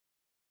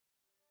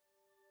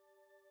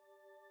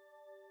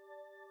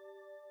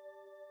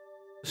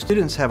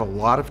Students have a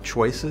lot of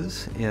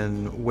choices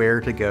in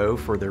where to go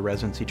for their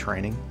residency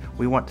training.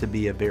 We want to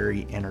be a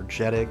very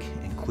energetic,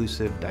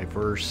 inclusive,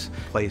 diverse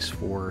place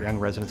for young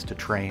residents to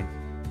train.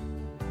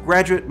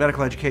 Graduate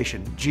Medical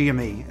Education,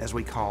 GME as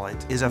we call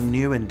it, is a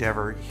new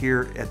endeavor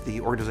here at the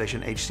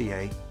organization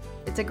HCA.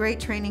 It's a great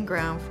training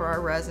ground for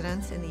our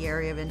residents in the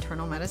area of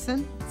internal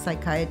medicine,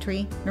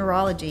 psychiatry,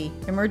 neurology,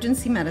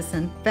 emergency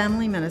medicine,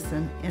 family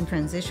medicine, and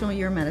transitional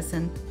year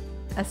medicine.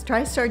 As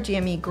TriStar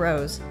GME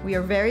grows, we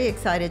are very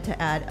excited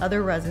to add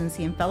other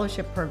residency and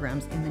fellowship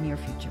programs in the near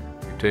future.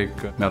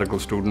 Take medical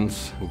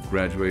students who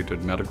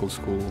graduated medical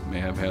school, may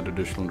have had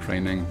additional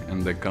training,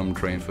 and they come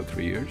train for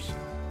 3 years.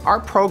 Our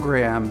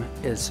program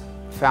is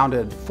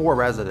founded for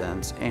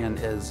residents and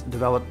is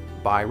developed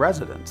by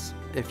residents.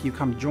 If you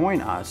come join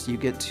us, you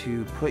get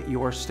to put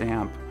your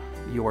stamp,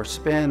 your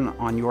spin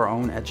on your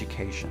own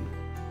education.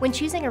 When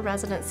choosing a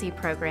residency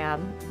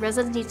program,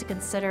 residents need to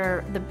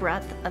consider the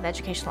breadth of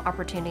educational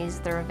opportunities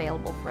that are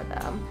available for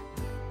them.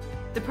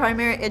 The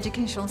primary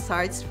educational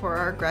sites for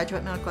our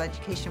graduate medical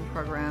education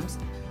programs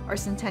are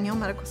Centennial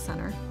Medical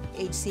Center,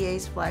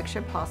 HCA's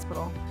flagship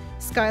hospital,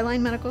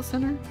 Skyline Medical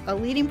Center, a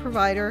leading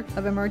provider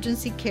of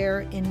emergency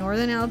care in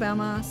northern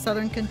Alabama,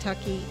 southern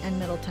Kentucky, and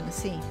middle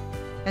Tennessee,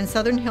 and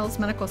Southern Hills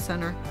Medical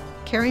Center,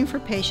 caring for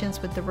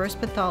patients with diverse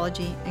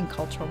pathology and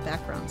cultural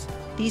backgrounds.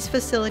 These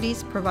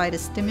facilities provide a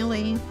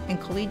stimulating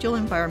and collegial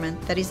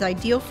environment that is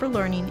ideal for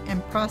learning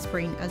and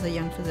prospering as a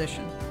young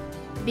physician.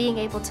 Being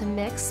able to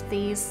mix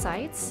these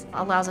sites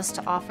allows us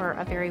to offer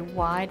a very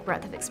wide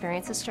breadth of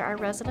experiences to our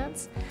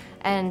residents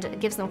and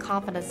gives them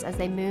confidence as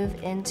they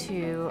move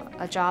into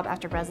a job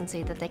after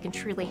residency that they can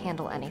truly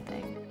handle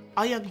anything.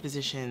 All young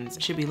physicians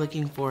should be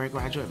looking for a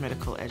graduate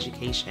medical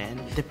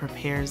education that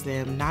prepares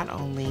them not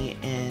only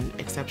in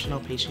exceptional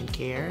patient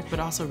care, but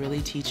also really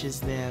teaches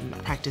them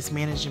practice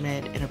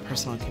management,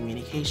 interpersonal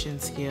communication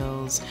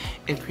skills,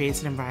 and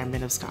creates an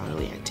environment of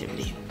scholarly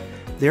activity.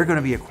 They're going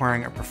to be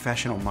acquiring a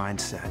professional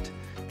mindset,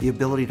 the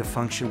ability to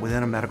function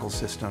within a medical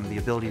system, the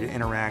ability to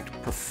interact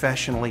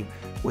professionally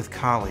with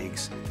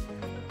colleagues.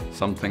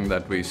 Something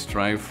that we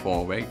strive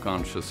for very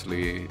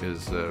consciously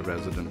is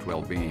resident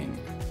well-being.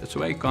 It's a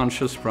very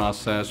conscious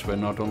process where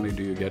not only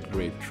do you get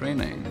great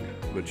training,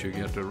 but you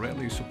get a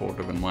really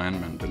supportive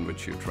environment in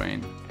which you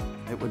train.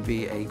 It would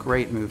be a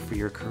great move for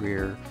your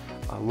career,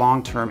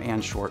 long-term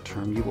and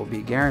short-term. You will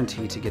be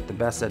guaranteed to get the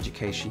best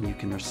education you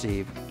can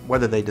receive.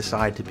 Whether they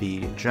decide to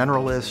be a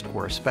generalist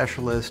or a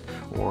specialist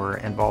or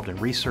involved in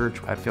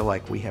research, I feel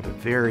like we have a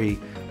very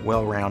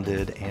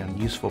well-rounded and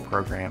useful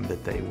program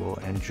that they will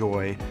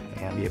enjoy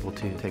and be able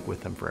to take with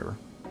them forever.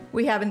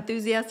 We have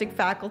enthusiastic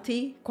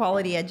faculty,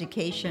 quality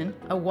education,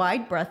 a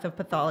wide breadth of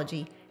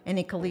pathology, and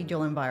a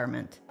collegial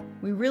environment.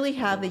 We really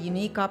have the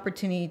unique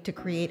opportunity to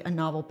create a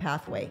novel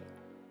pathway.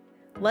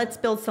 Let's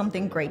build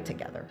something great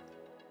together.